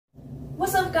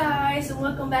What's up guys, and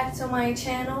welcome back to my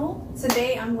channel.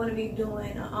 Today I'm going to be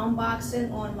doing an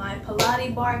unboxing on my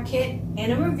Pilates bar kit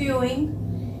and a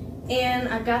reviewing. And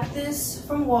I got this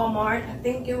from Walmart. I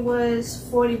think it was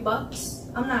 40 bucks.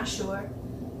 I'm not sure.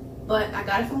 But I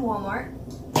got it from Walmart.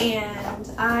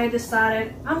 And I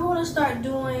decided I'm going to start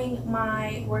doing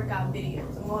my workout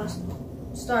videos. I'm going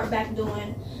to start back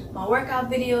doing my workout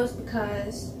videos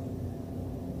because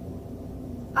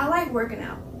I like working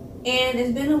out. And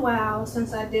it's been a while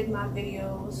since I did my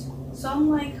videos, so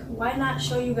I'm like, why not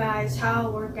show you guys how I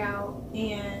work out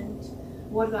and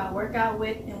what do I work out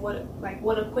with and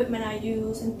what equipment I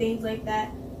use and things like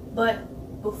that.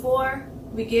 But before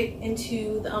we get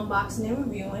into the unboxing and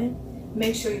reviewing,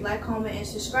 make sure you like, comment, and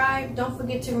subscribe. Don't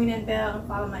forget to ring that bell and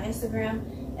follow my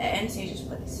Instagram at Anastasia's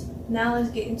Place. Now let's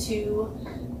get into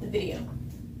the video.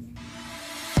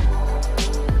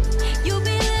 You'll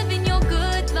be living your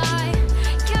good life.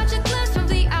 Catch a glimpse from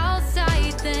the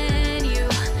outside, then you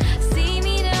see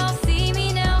me now, see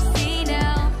me now, see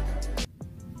now.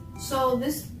 So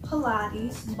this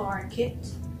Pilates bar kit,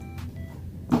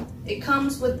 it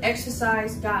comes with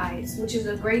exercise guides, which is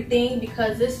a great thing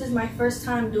because this is my first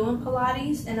time doing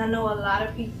Pilates, and I know a lot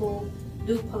of people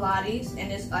do Pilates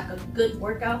and it's like a good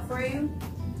workout for you.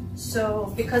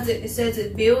 So because it says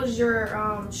it builds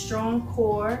your strong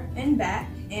core and back,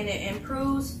 and it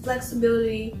improves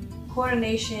flexibility,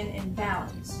 coordination, and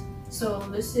balance. So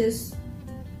this is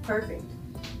perfect.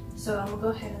 So I'm gonna go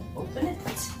ahead and open it.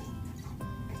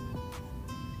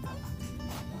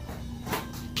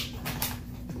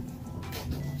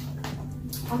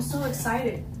 I'm so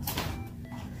excited.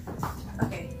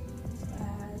 Okay.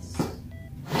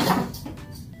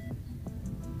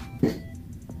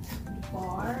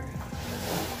 Bar.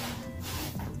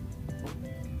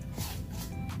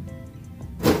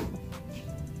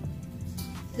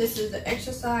 This is the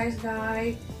exercise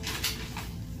guide,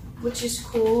 which is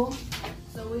cool.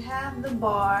 So we have the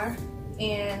bar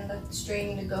and the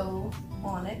string to go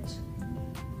on it.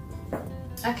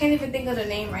 I can't even think of the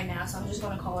name right now, so I'm just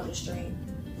gonna call it a string.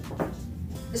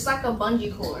 It's like a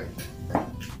bungee cord.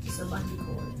 It's a bungee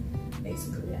cord,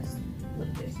 basically, yes,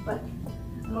 with this. But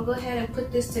I'm gonna go ahead and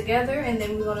put this together, and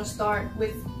then we're gonna start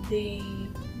with the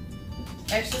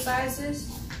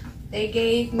exercises. They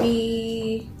gave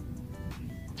me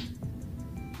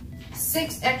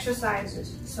 6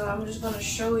 exercises, so I'm just gonna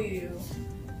show you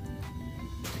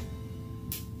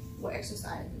what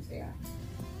exercises they are.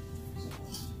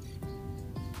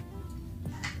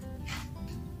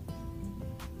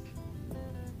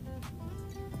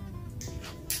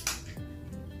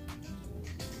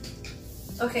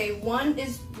 Okay, one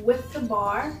is with the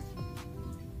bar,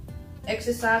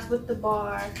 exercise with the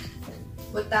bar,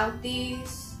 without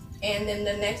these, and then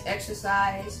the next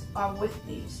exercise are with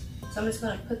these. So I'm just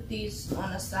gonna put these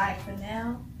on the side for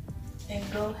now and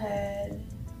go ahead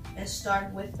and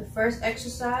start with the first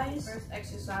exercise. The first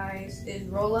exercise is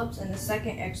roll-ups, and the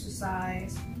second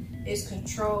exercise is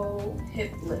control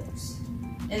hip lifts.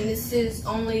 And this is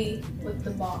only with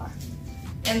the bar.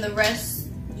 And the rest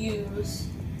use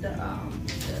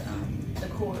the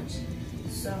cords.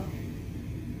 So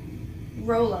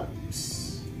roll-ups.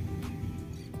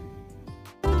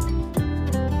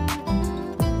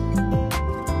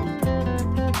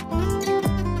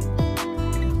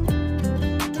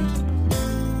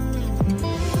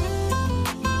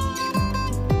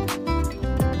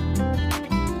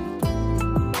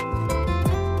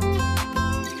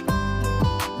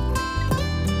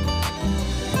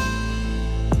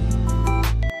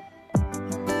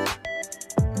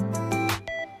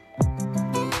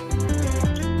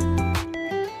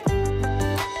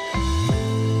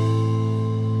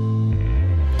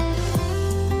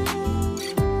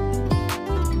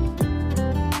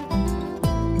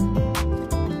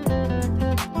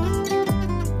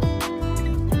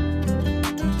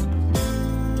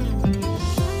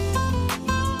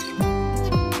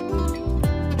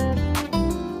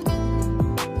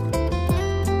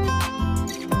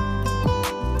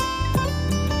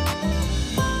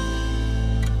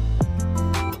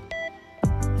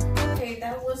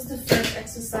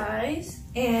 Exercise,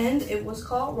 and it was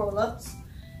called roll-ups.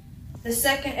 The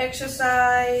second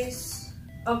exercise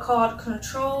are called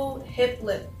controlled hip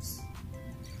lifts.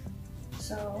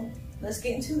 So let's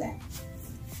get into that.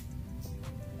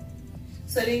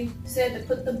 So they said to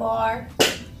put the bar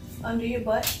under your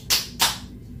butt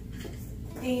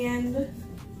and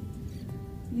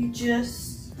you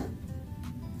just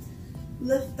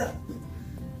lift up.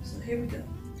 So here we go.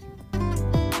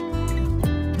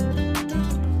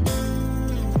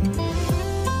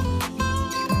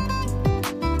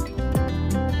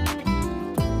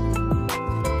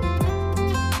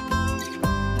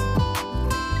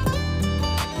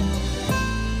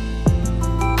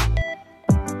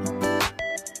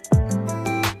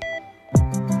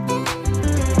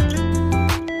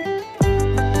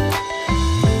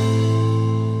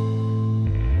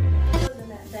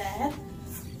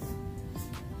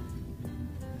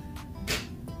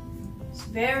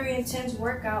 very intense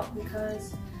workout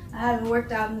because I haven't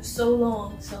worked out in so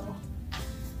long, so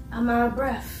I'm out of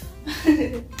breath.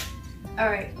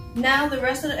 Alright, now the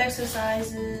rest of the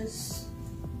exercises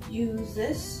use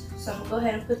this. So I'm gonna go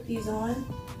ahead and put these on.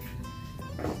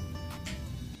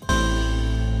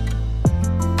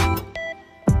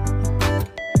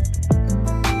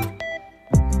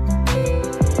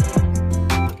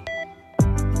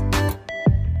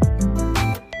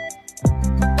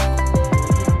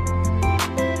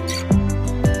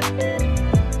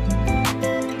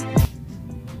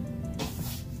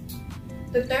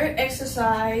 The third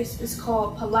exercise is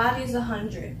called Pilates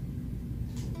 100.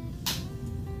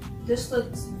 This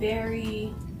looks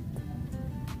very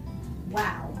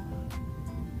wow.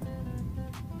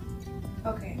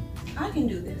 Okay, I can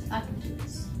do this. I can do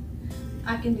this.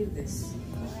 I can do this.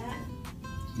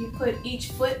 You put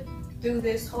each foot through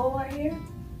this hole right here.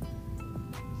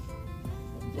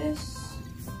 This.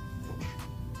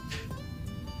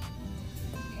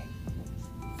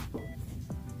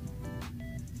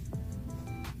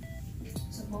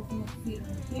 Both of my feet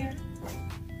are here.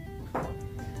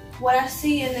 What I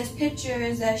see in this picture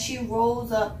is that she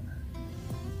rolls up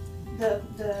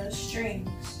the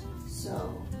strings.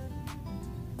 So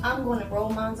I'm going to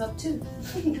roll mine up too.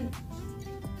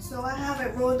 So I have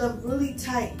it rolled up really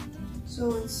tight.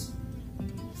 So it's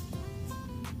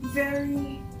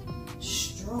very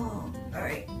strong.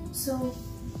 Alright, so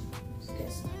let's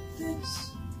get some of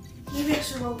this. Maybe I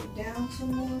should roll it down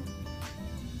some more.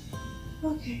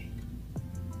 Okay.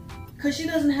 Because she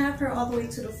doesn't have her all the way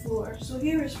to the floor. So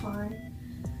here is fine.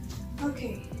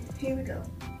 Okay, here we go.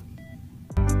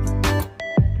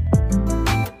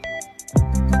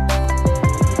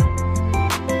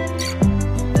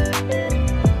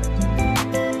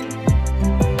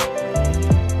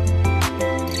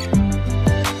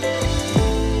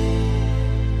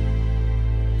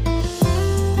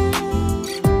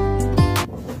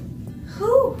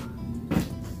 Whew.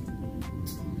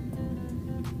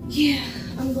 Yeah.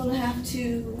 I'm gonna have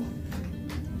to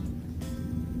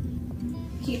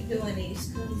keep doing these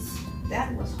because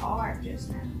that was hard just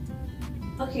now.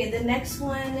 Okay, the next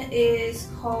one is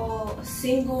called a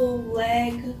single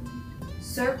leg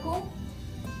circle.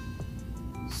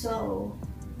 So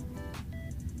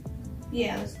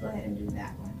yeah, let's go ahead and do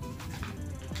that one.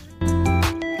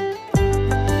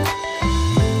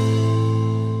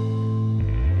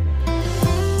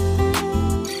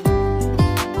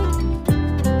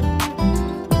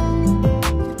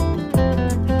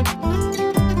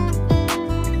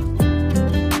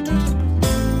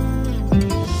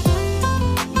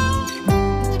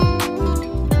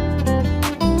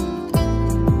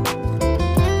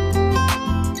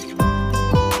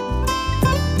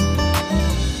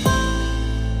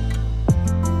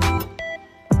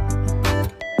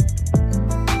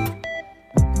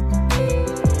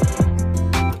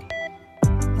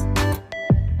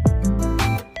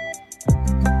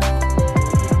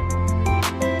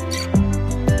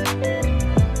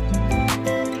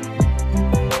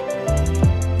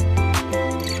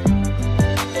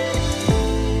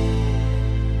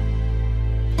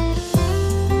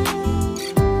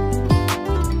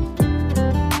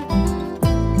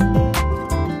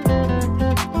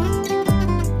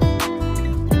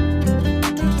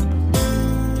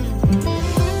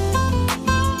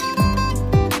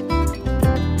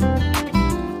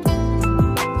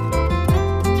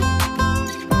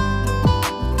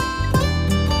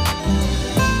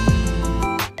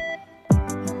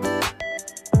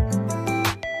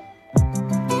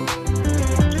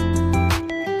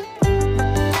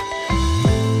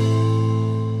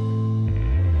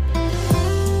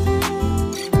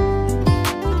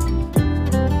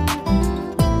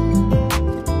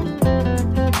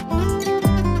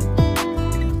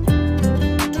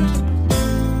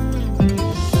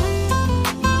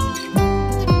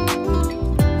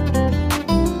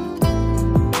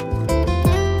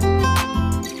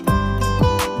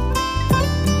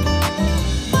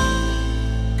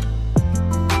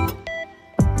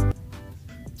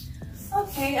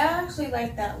 I actually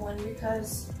like that one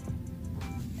because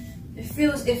it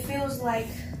feels like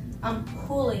I'm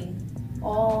pulling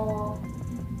all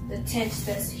the tense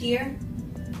that's here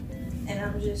and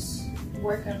I'm just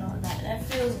working on that. That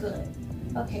feels good.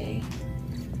 Okay.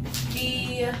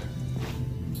 The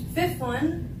fifth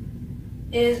one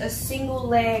is a single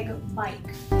leg bike.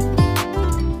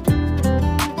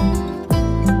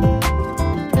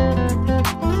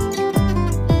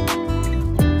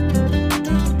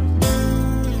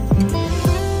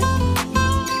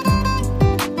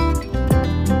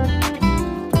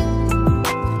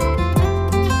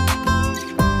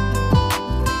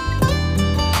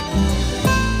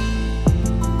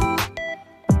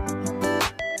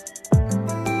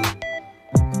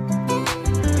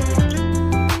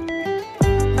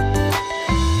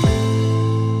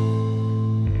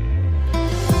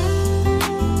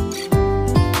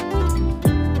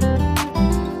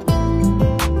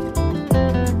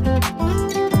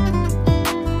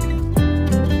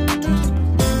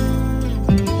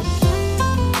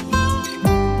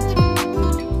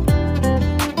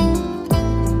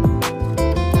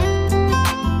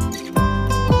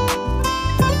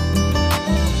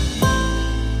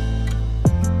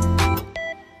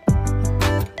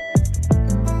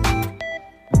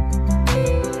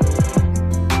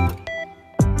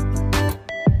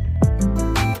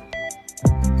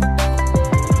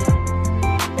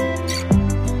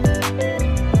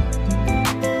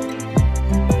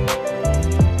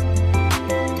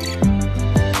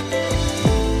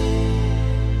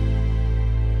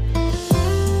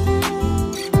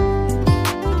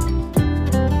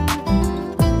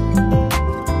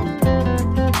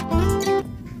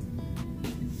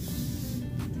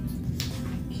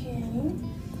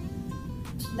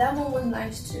 That one was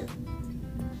nice too.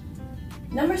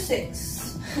 Number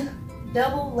 6,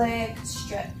 double leg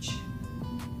stretch.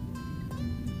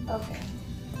 Okay.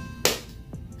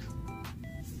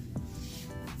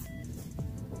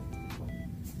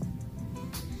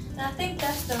 And I think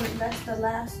that's the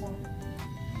last one.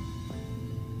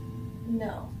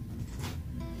 No.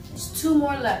 There's 2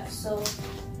 more left, so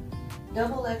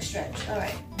double leg stretch. All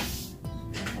right.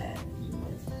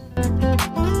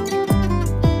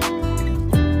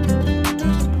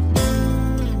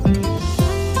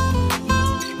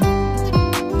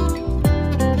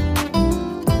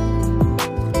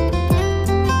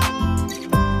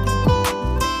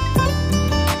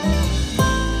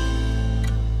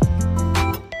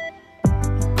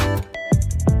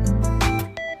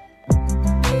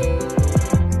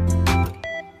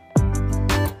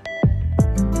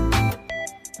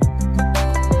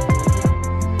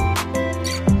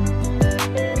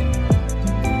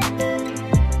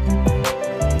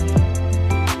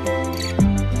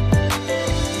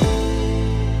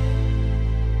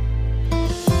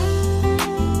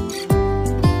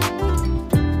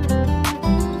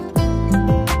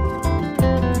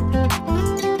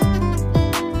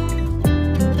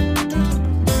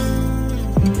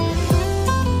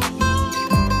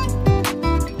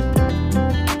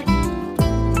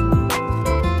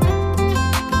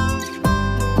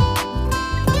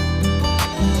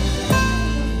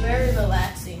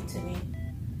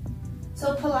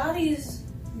 So Pilates,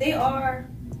 they are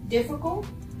difficult,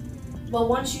 but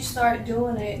once you start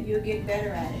doing it, you'll get better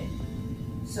at it.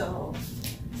 So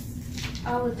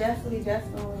I would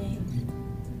definitely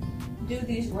do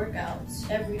these workouts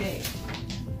every day.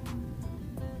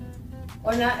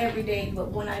 Or not every day,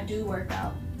 but when I do work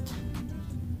out.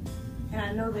 And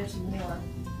I know there's more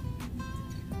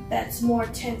that's more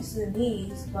tense than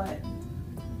these, but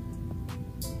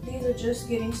these are just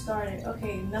getting started.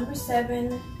 Okay, number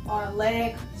 7 are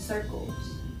leg circles.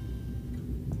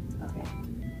 Okay.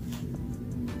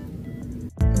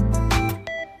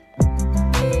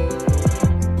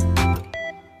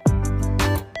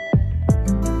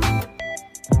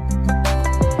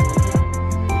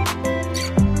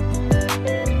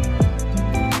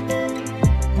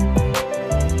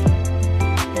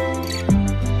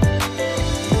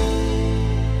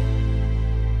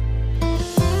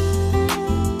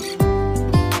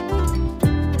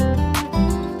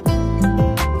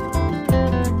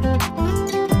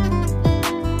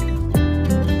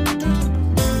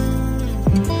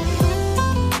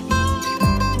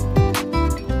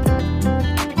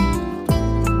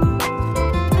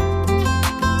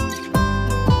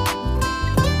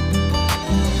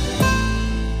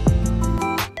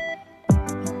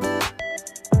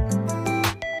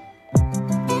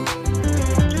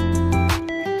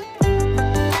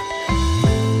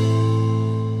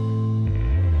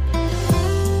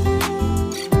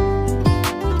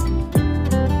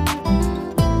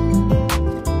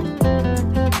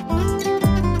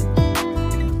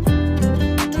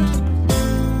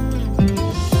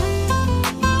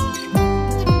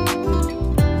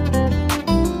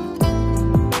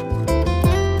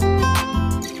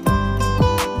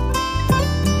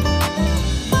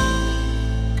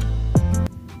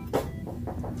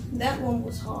 That one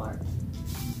was hard.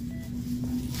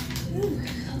 Ooh,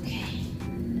 okay.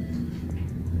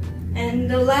 And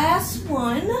the last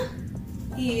one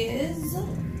is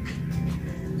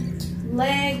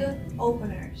leg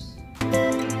openers.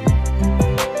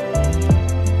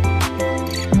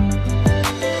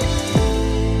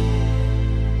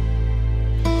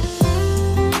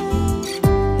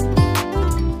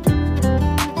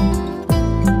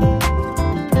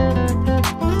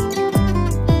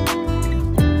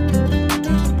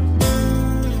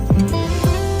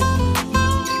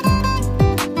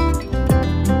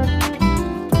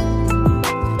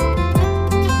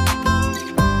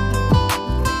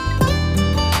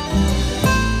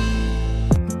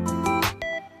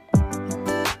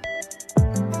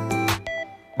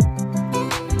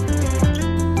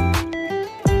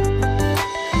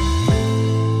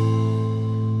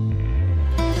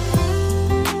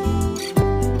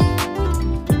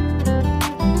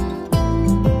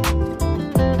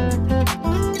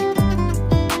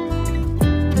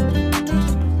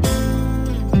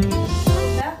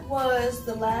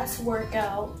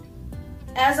 Workout.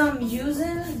 As I'm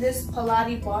using this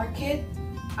Pilates bar kit,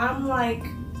 I'm like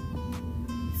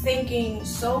thinking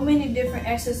so many different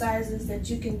exercises that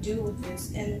you can do with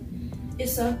this, and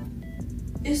it's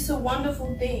a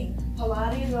wonderful thing.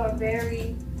 Pilates are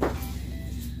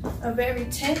very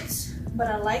tense, but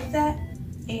I like that,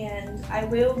 and I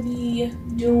will be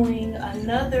doing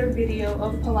another video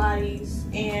of Pilates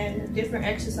and different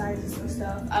exercises and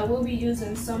stuff. I will be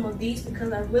using some of these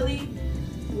because I really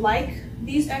like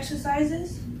these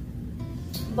exercises.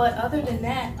 But other than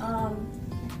that,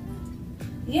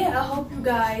 yeah, I hope you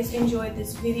guys enjoyed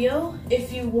this video.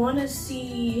 If you want to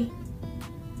see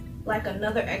like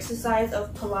another exercise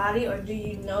of Pilates, or do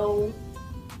you know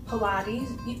Pilates,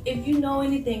 if you know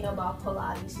anything about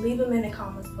Pilates, leave them in the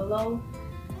comments below.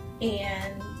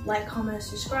 And like, comment, and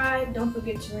subscribe. Don't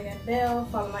forget to ring that bell.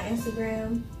 Follow my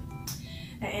Instagram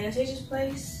at Anastasia's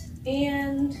Place.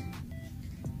 And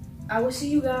I will see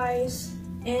you guys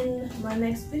in my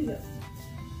next video.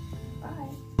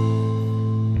 Bye.